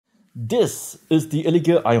This is the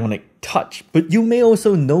Illegear Ionic Touch, but you may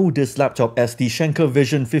also know this laptop as the Schenker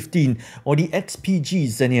Vision 15 or the XPG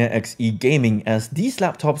Xenia XE Gaming, as these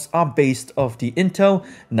laptops are based off the Intel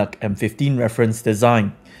NUC M15 reference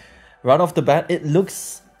design. Right off the bat, it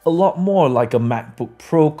looks a lot more like a MacBook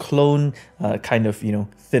Pro clone, kind of,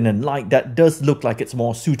 thin and light. That does look like it's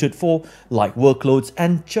more suited for light workloads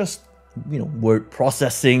and just word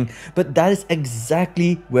processing, but that is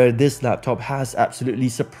exactly where this laptop has absolutely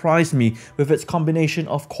surprised me with its combination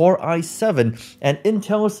of Core i7 and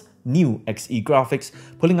Intel's new XE graphics,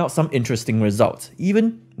 pulling out some interesting results,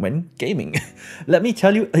 even when gaming. Let me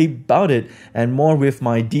tell you about it and more with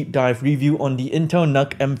my deep dive review on the Intel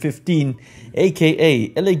NUC M15, aka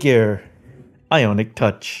Illegear Ionic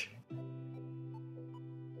Touch.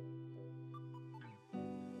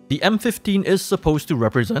 The M15 is supposed to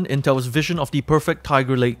represent Intel's vision of the perfect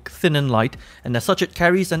Tiger Lake thin and light, and as such it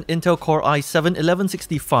carries an Intel Core i7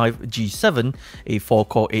 1165G7, a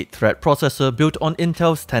 4-core 8-thread processor built on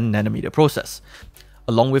Intel's 10nm process.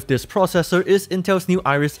 Along with this processor is Intel's new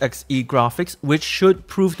Iris Xe graphics, which should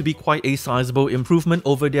prove to be quite a sizable improvement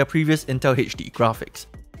over their previous Intel HD graphics.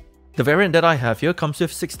 The variant that I have here comes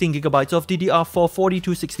with 16GB of DDR4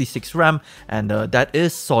 4266 RAM, and that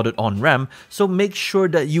is soldered on RAM, so make sure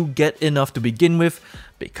that you get enough to begin with,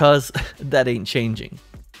 because that ain't changing.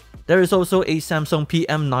 There is also a Samsung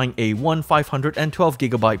PM9A1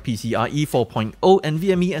 512GB PCIe 4.0 and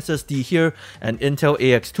NVMe SSD here, an Intel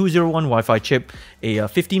AX201 Wi-Fi chip, a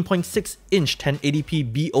 15.6-inch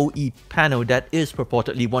 1080p BOE panel that is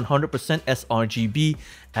purportedly 100% sRGB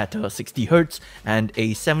at 60Hz, and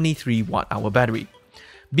a 73 Wh battery.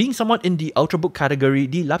 Being somewhat in the ultrabook category,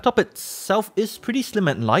 the laptop itself is pretty slim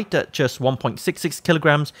and light at just 1.66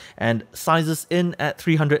 kilograms and sizes in at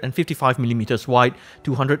 355mm wide,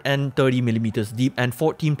 230mm deep and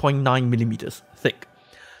 14.9mm thick.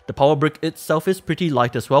 The power brick itself is pretty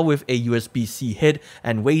light as well, with a USB-C head,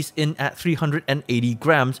 and weighs in at 380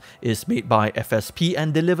 grams, is made by FSP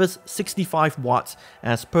and delivers 65 watts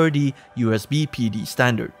as per the USB PD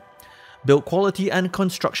standard. Build quality and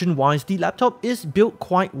construction wise, the laptop is built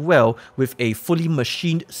quite well with a fully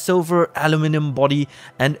machined silver aluminum body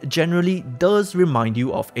and generally does remind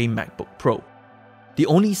you of a MacBook Pro. The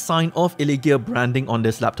only sign of Illegear branding on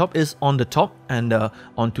this laptop is on the top, and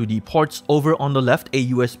onto the ports over on the left, a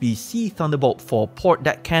USB-C Thunderbolt 4 port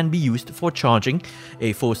that can be used for charging,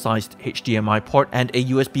 a full-sized HDMI port, and a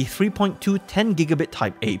USB 3.2 10GB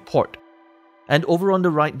Type A port. And over on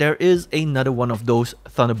the right, there is another one of those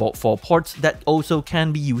Thunderbolt 4 ports that also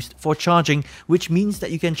can be used for charging, which means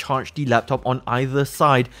that you can charge the laptop on either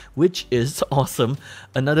side, which is awesome.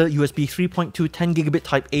 Another USB 3.2 10GB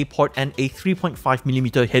Type A port and a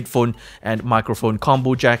 3.5mm headphone and microphone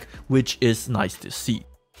combo jack, which is nice to see.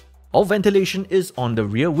 All ventilation is on the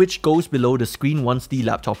rear, which goes below the screen once the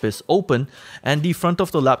laptop is open, and the front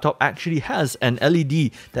of the laptop actually has an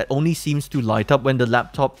LED that only seems to light up when the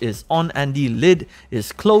laptop is on and the lid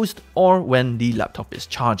is closed, or when the laptop is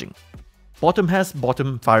charging. Bottom has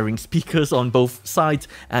bottom firing speakers on both sides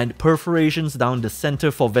and perforations down the center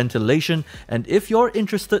for ventilation, and if you're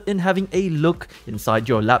interested in having a look inside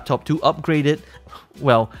your laptop to upgrade it,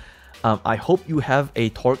 well, I hope you have a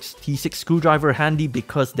Torx T6 screwdriver handy,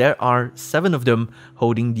 because there are 7 of them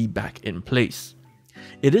holding the back in place.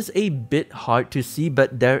 It is a bit hard to see,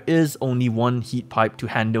 but there is only one heat pipe to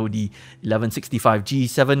handle the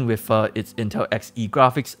 1165G7 with its Intel XE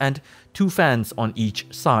graphics, and 2 fans on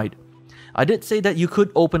each side. I did say that you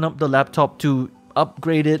could open up the laptop to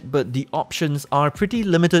upgrade it, but the options are pretty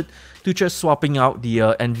limited to just swapping out the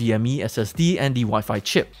NVMe SSD and the Wi-Fi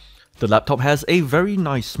chip. The laptop has a very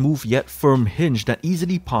nice, smooth yet firm hinge that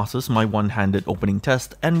easily passes my one-handed opening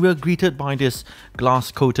test, and we're greeted by this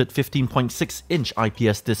glass-coated 15.6-inch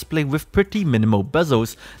IPS display with pretty minimal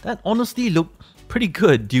bezels that honestly look pretty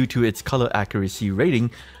good due to its color accuracy rating,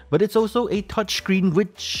 but it's also a touchscreen,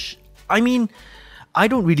 which, I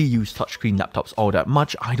don't really use touchscreen laptops all that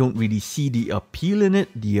much. I don't really see the appeal in it.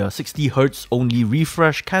 The 60Hz only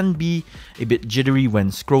refresh can be a bit jittery when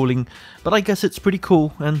scrolling, but I guess it's pretty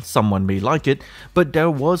cool and someone may like it. But there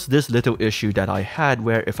was this little issue that I had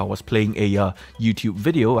where if I was playing a YouTube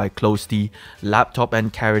video, I closed the laptop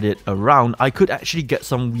and carried it around, I could actually get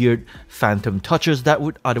some weird phantom touches that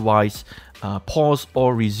would otherwise pause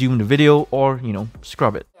or resume the video, or,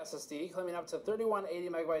 scrub it. SSD claiming up to 3180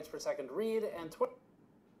 megabytes per second read and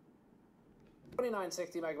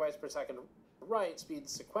 2960 megabytes per second write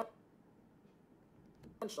speeds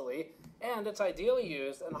sequentially, and it's ideally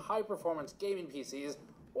used in high-performance gaming PCs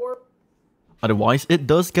or Otherwise, it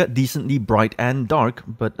does get decently bright and dark,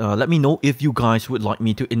 but let me know if you guys would like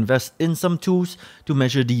me to invest in some tools to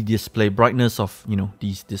measure the display brightness of,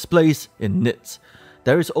 these displays in nits.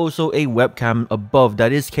 There is also a webcam above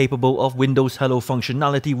that is capable of Windows Hello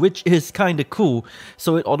functionality, which is kinda cool,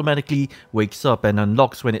 so it automatically wakes up and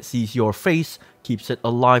unlocks when it sees your face, keeps it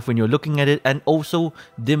alive when you're looking at it, and also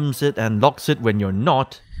dims it and locks it when you're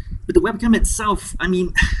not. But the webcam itself, I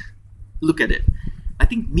mean, look at it. I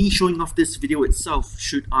think me showing off this video itself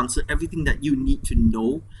should answer everything that you need to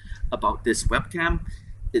know about this webcam.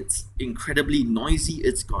 It's incredibly noisy,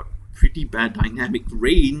 it's got pretty bad dynamic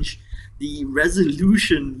range, the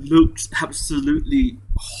resolution looks absolutely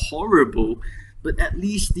horrible, but at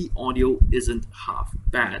least the audio isn't half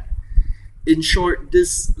bad. In short,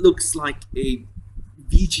 this looks like a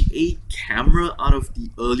VGA camera out of the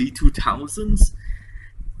early 2000s,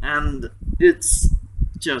 and it's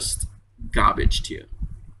just garbage tier.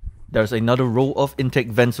 There's another row of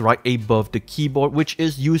intake vents right above the keyboard, which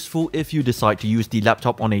is useful if you decide to use the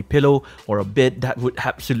laptop on a pillow or a bed that would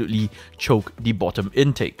absolutely choke the bottom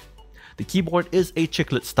intake. The keyboard is a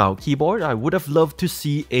chiclet style keyboard. I would have loved to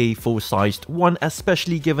see a full-sized one,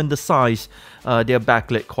 especially given the size. They're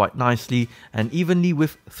backlit quite nicely and evenly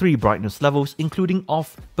with 3 brightness levels, including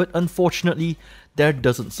off, but unfortunately, there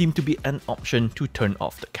doesn't seem to be an option to turn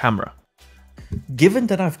off the camera. Given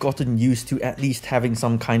that I've gotten used to at least having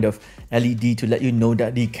some kind of LED to let you know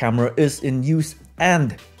that the camera is in use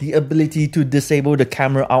and the ability to disable the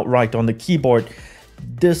camera outright on the keyboard,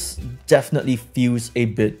 this definitely feels a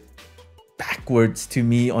bit backwards to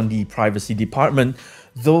me on the privacy department,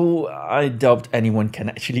 though I doubt anyone can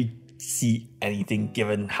actually see anything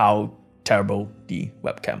given how terrible the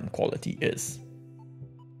webcam quality is.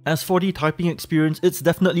 As for the typing experience, it's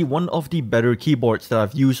definitely one of the better keyboards that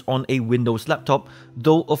I've used on a Windows laptop,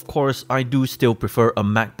 though of course I do still prefer a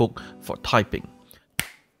MacBook for typing.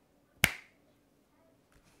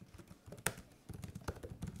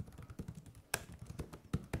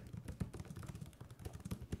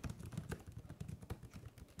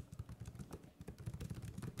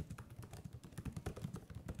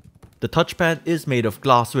 The touchpad is made of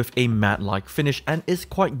glass with a matte-like finish and is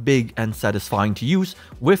quite big and satisfying to use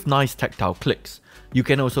with nice tactile clicks. You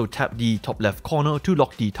can also tap the top left corner to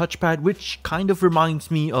lock the touchpad, which kind of reminds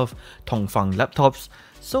me of Tongfang laptops,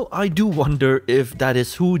 so I do wonder if that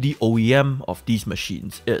is who the OEM of these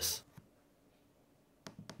machines is.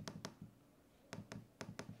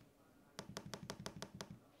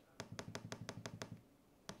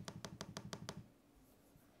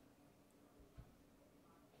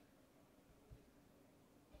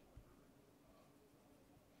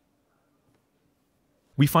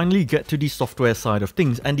 We finally get to the software side of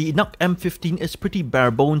things, and the NUC M15 is pretty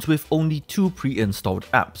bare bones with only 2 pre-installed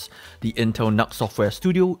apps. The Intel NUC Software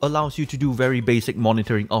Studio allows you to do very basic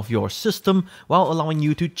monitoring of your system while allowing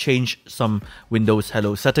you to change some Windows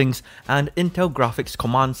Hello settings, and Intel Graphics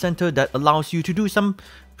Command Center that allows you to do some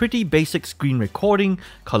pretty basic screen recording,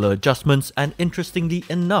 color adjustments, and interestingly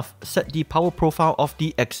enough, set the power profile of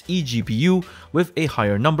the XE GPU with a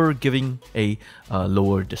higher number, giving a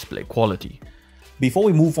lower display quality. Before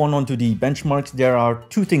we move on to the benchmarks, there are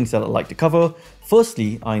 2 things that I'd like to cover.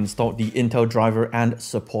 Firstly, I installed the Intel driver and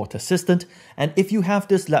support assistant, and if you have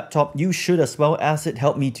this laptop, you should as well, as it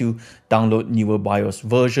helped me to download newer BIOS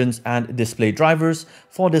versions and display drivers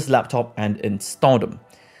for this laptop and install them.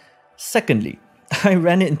 Secondly, I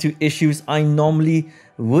ran into issues I normally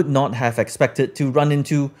would not have expected to run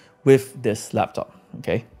into with this laptop.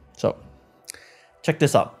 Okay, so check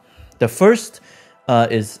this out. The first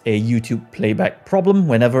is a YouTube playback problem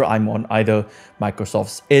whenever I'm on either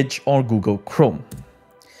Microsoft's Edge or Google Chrome.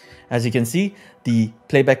 As you can see, the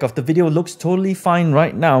playback of the video looks totally fine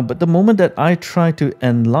right now, but the moment that I try to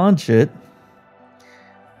enlarge it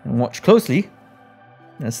and watch closely,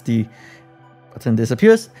 as the button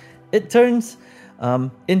disappears, it turns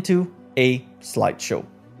into a slideshow,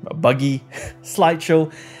 a buggy slideshow,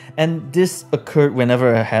 and this occurred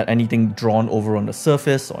whenever I had anything drawn over on the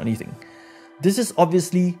surface or anything. This is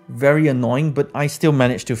obviously very annoying, but I still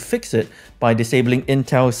managed to fix it by disabling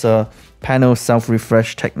Intel's panel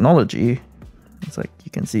self-refresh technology. It's like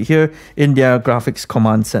you can see here in their Graphics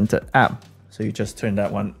Command Center app. So you just turn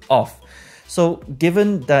that one off. So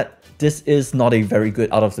given that this is not a very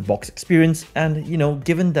good out-of-the-box experience, and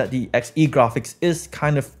given that the XE graphics is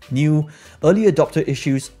kind of new, early adopter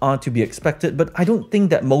issues are to be expected, but I don't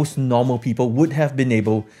think that most normal people would have been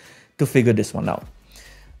able to figure this one out.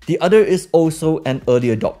 The other is also an early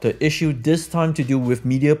adopter issue, this time to do with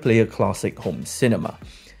Media Player Classic Home Cinema.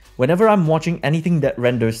 Whenever I'm watching anything that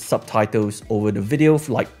renders subtitles over the video,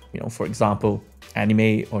 like, for example,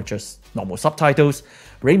 anime or just normal subtitles,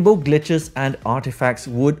 rainbow glitches and artifacts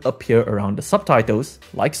would appear around the subtitles,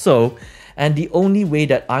 like so, and the only way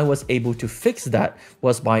that I was able to fix that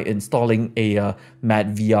was by installing a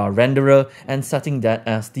Matte VR renderer and setting that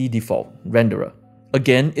as the default renderer.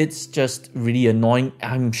 Again, it's just really annoying.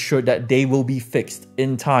 I'm sure that they will be fixed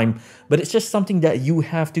in time, but it's just something that you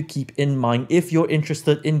have to keep in mind if you're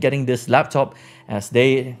interested in getting this laptop, as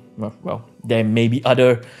there may be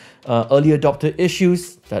other early adopter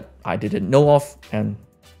issues that I didn't know of and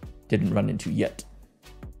didn't run into yet.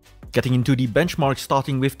 Getting into the benchmark,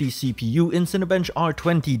 starting with the CPU, in Cinebench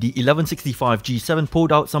R20, the 1165 G7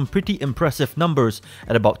 pulled out some pretty impressive numbers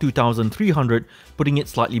at about 2300, putting it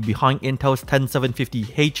slightly behind Intel's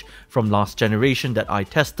 10750H from last generation that I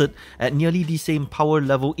tested at nearly the same power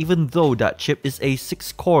level, even though that chip is a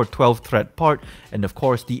 6-core 12-thread part, and of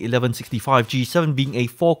course the 1165 G7 being a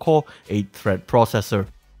 4-core 8-thread processor.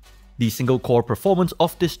 The single-core performance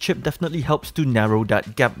of this chip definitely helps to narrow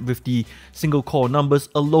that gap, with the single-core numbers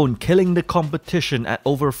alone killing the competition at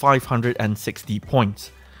over 560 points.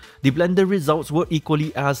 The blender results were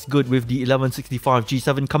equally as good, with the 1165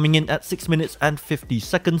 G7 coming in at 6 minutes and 50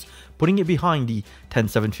 seconds, putting it behind the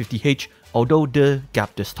 10750H, although the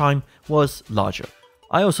gap this time was larger.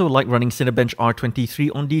 I also like running Cinebench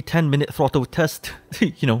R23 on the 10-minute throttle test,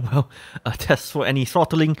 a test for any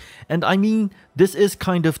throttling, and I mean, this is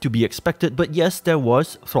kind of to be expected, but yes, there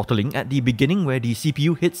was throttling at the beginning where the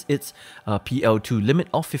CPU hits its PL2 limit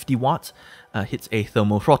of 50 watts, hits a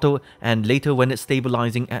thermal throttle, and later when it's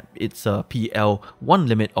stabilizing at its PL1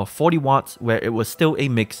 limit of 40 watts, where it was still a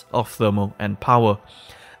mix of thermal and power.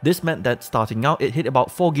 This meant that starting out, it hit about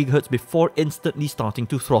 4 GHz before instantly starting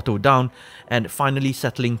to throttle down and finally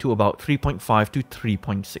settling to about 3.5 to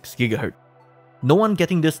 3.6 GHz. No one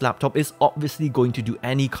getting this laptop is obviously going to do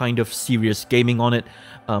any kind of serious gaming on it,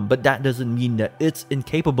 but that doesn't mean that it's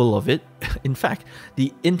incapable of it. In fact,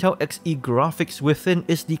 the Intel Xe graphics within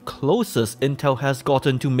is the closest Intel has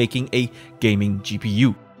gotten to making a gaming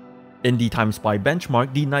GPU. In the TimeSpy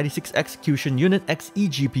benchmark, the 96 Execution Unit Xe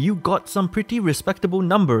GPU got some pretty respectable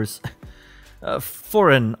numbers. For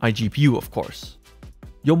an iGPU, of course.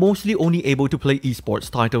 You're mostly only able to play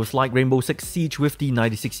esports titles like Rainbow Six Siege with the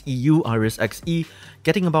 96EU Iris Xe,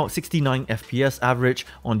 getting about 69 FPS average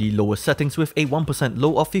on the lowest settings, with a 1%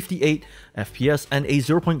 low of 58 FPS and a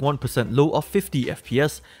 0.1% low of 50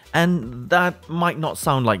 FPS, and that might not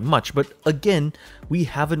sound like much, but again, we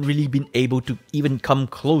haven't really been able to even come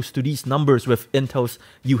close to these numbers with Intel's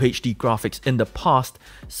UHD graphics in the past,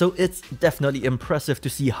 so it's definitely impressive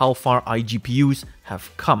to see how far iGPUs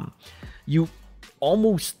have come. You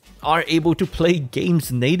almost are able to play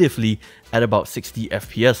games natively at about 60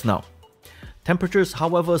 FPS now. Temperatures,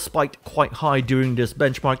 however, spiked quite high during this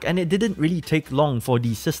benchmark, and it didn't really take long for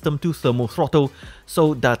the system to thermal throttle,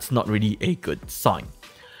 so that's not really a good sign.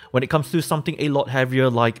 When it comes to something a lot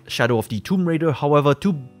heavier like Shadow of the Tomb Raider, however,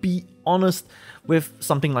 to be honest, with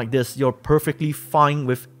something like this, you're perfectly fine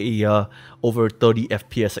with a over 30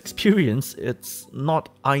 FPS experience. It's not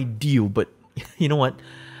ideal, but you know what?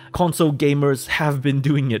 Console gamers have been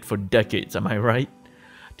doing it for decades, am I right?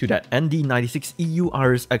 To that end, the 96EU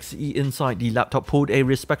Iris Xe inside the laptop pulled a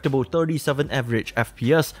respectable 37 average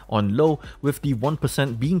FPS on low, with the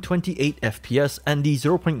 1% being 28 FPS and the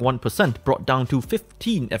 0.1% brought down to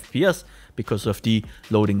 15 FPS because of the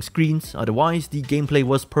loading screens. Otherwise, the gameplay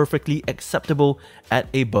was perfectly acceptable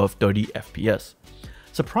at above 30 FPS.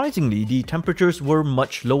 Surprisingly, the temperatures were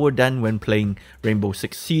much lower than when playing Rainbow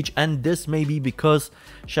Six Siege, and this may be because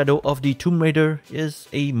Shadow of the Tomb Raider is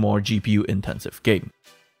a more GPU intensive game.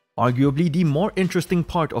 Arguably, the more interesting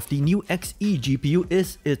part of the new Xe GPU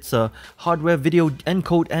is its hardware video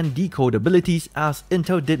encode and decode abilities, as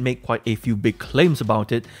Intel did make quite a few big claims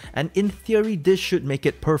about it, and in theory this should make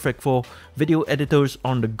it perfect for video editors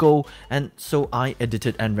on the go, and so I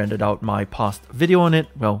edited and rendered out my past video on it,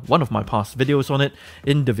 well, one of my past videos on it,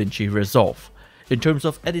 in DaVinci Resolve. In terms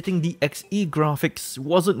of editing, the Xe graphics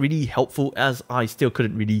wasn't really helpful, as I still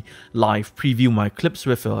couldn't really live preview my clips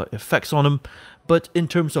with effects on them, but in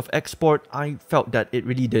terms of export, I felt that it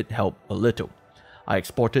really did help a little. I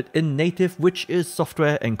exported in native, which is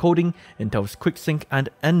software encoding, Intel's QuickSync and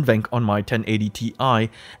NVENC on my 1080 Ti,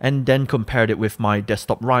 and then compared it with my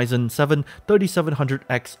desktop Ryzen 7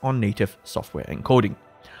 3700X on native software encoding.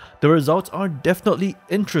 The results are definitely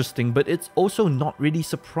interesting, but it's also not really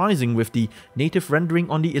surprising, with the native rendering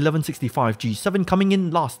on the 1165 G7 coming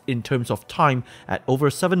in last in terms of time at over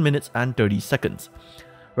 7 minutes and 30 seconds.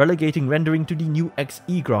 Relegating rendering to the new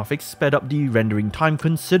Xe graphics sped up the rendering time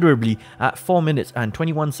considerably at 4 minutes and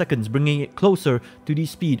 21 seconds, bringing it closer to the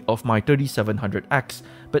speed of my 3700X,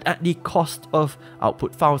 but at the cost of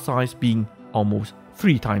output file size being almost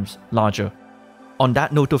 3 times larger. On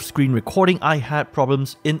that note of screen recording, I had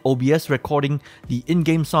problems in OBS recording the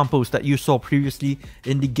in-game samples that you saw previously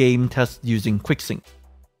in the game test using QuickSync.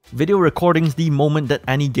 Video recordings the moment that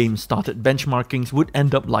any game started benchmarkings would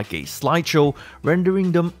end up like a slideshow,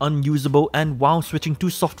 rendering them unusable, and while switching to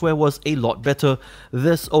software was a lot better,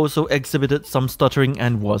 this also exhibited some stuttering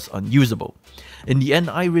and was unusable. In the end,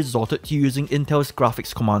 I resorted to using Intel's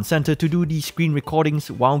graphics command center to do the screen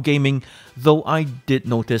recordings while gaming, though I did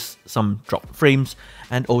notice some dropped frames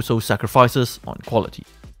and also sacrifices on quality.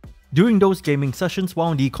 During those gaming sessions,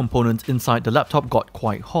 while the components inside the laptop got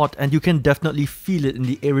quite hot, and you can definitely feel it in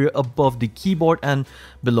the area above the keyboard and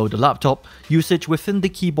below the laptop, usage within the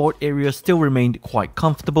keyboard area still remained quite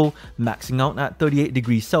comfortable, maxing out at 38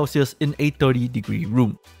 degrees Celsius in a 30-degree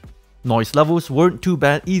room. Noise levels weren't too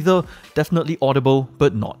bad either, definitely audible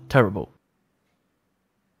but not terrible.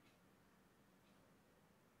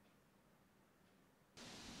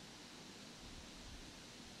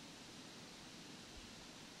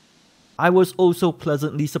 I was also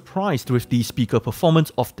pleasantly surprised with the speaker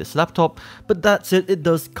performance of this laptop, but that said, it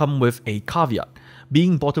does come with a caveat.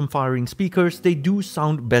 Being bottom firing speakers, they do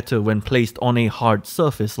sound better when placed on a hard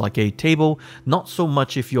surface like a table, not so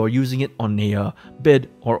much if you're using it on a bed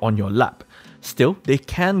or on your lap. Still, they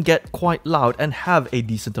can get quite loud and have a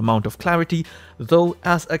decent amount of clarity, though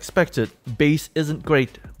as expected, bass isn't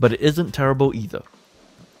great, but it isn't terrible either.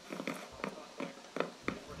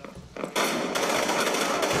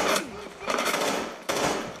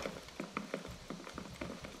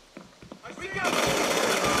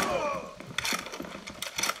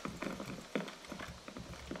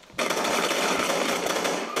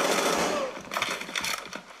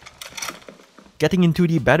 Getting into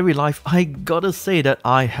the battery life, I gotta say that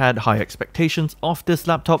I had high expectations of this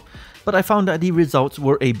laptop, but I found that the results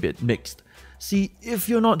were a bit mixed. See, if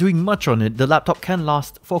you're not doing much on it, the laptop can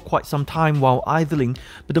last for quite some time while idling,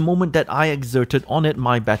 but the moment that I exerted on it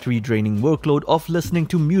my battery draining workload of listening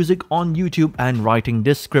to music on YouTube and writing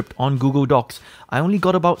this script on Google Docs, I only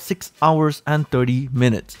got about 6 hours and 30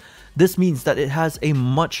 minutes. This means that it has a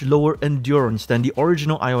much lower endurance than the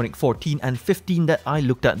original Ionic 14 and 15 that I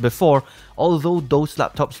looked at before, although those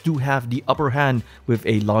laptops do have the upper hand with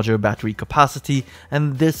a larger battery capacity,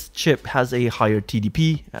 and this chip has a higher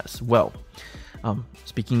TDP as well.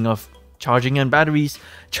 Speaking of charging and batteries,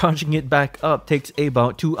 charging it back up takes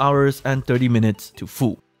about 2 hours and 30 minutes to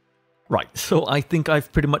full. Right, so I think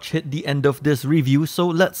I've pretty much hit the end of this review, so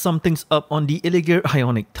let's sum things up on the Illegear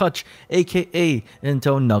Ionic Touch, aka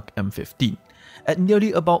Intel NUC M15. At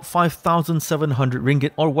nearly about 5,700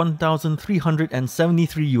 ringgit or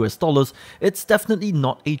 1,373 US dollars, it's definitely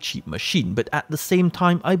not a cheap machine, but at the same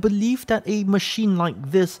time, I believe that a machine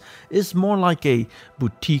like this is more like a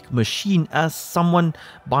boutique machine, as someone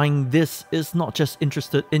buying this is not just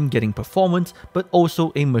interested in getting performance, but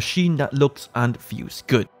also a machine that looks and feels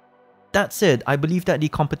good. That said, I believe that the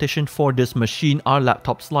competition for this machine are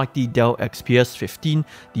laptops like the Dell XPS 15,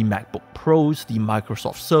 the MacBook Pros, the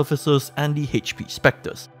Microsoft Surfaces, and the HP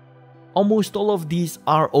Spectres. Almost all of these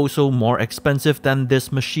are also more expensive than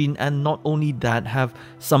this machine, and not only that, have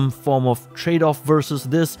some form of trade-off versus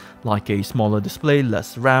this, like a smaller display,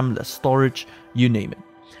 less RAM, less storage, you name it.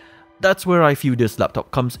 That's where I feel this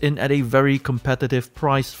laptop comes in at a very competitive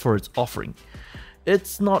price for its offering.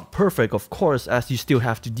 It's not perfect, of course, as you still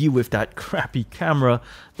have to deal with that crappy camera.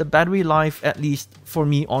 The battery life, at least for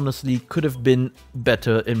me honestly, could have been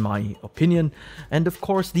better in my opinion. And of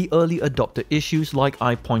course the early adopter issues like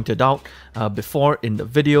I pointed out before in the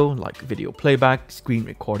video, like video playback, screen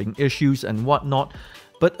recording issues and whatnot.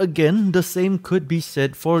 But again, the same could be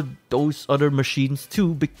said for those other machines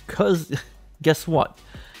too, because guess what?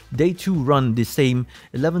 They too run the same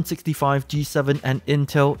 1165 G7 and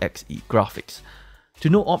Intel Xe graphics. To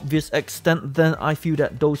no obvious extent, then I feel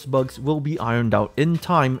that those bugs will be ironed out in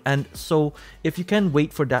time, and so if you can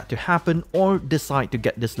wait for that to happen or decide to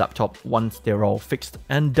get this laptop once they're all fixed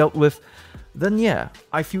and dealt with, then yeah,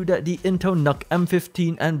 I feel that the Intel NUC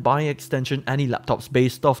M15 and by extension any laptops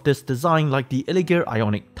based off this design like the Illegear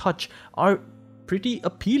Ionic Touch are pretty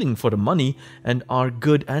appealing for the money and are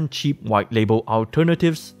good and cheap white label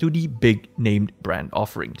alternatives to the big named brand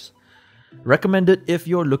offerings. Recommended if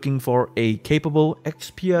you're looking for a capable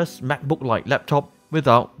XPS MacBook-like laptop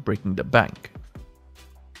without breaking the bank.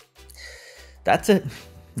 That's it.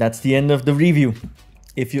 That's the end of the review.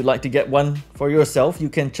 If you'd like to get one for yourself, you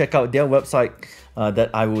can check out their website that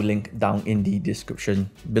I will link down in the description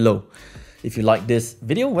below. If you like this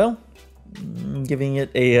video, well, giving it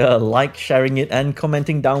a like, sharing it, and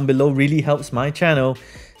commenting down below really helps my channel.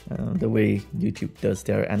 The way YouTube does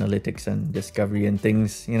their analytics and discovery and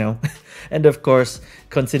things, you know. And of course,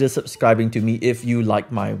 consider subscribing to me if you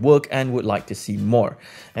like my work and would like to see more.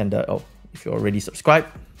 And if you're already subscribed,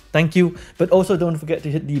 thank you. But also don't forget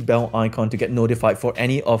to hit the bell icon to get notified for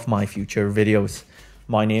any of my future videos.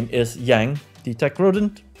 My name is Yang, the Tech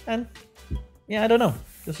Rodent, and yeah, I don't know.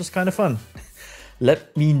 This was kind of fun.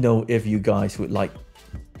 Let me know if you guys would like...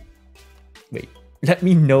 Let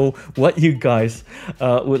me know what you guys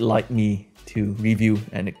would like me to review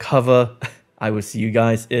and cover. I will see you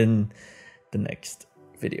guys in the next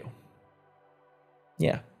video.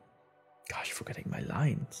 Yeah. Gosh, forgetting my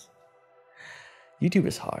lines. YouTube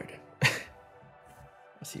is hard.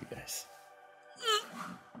 I'll see you guys.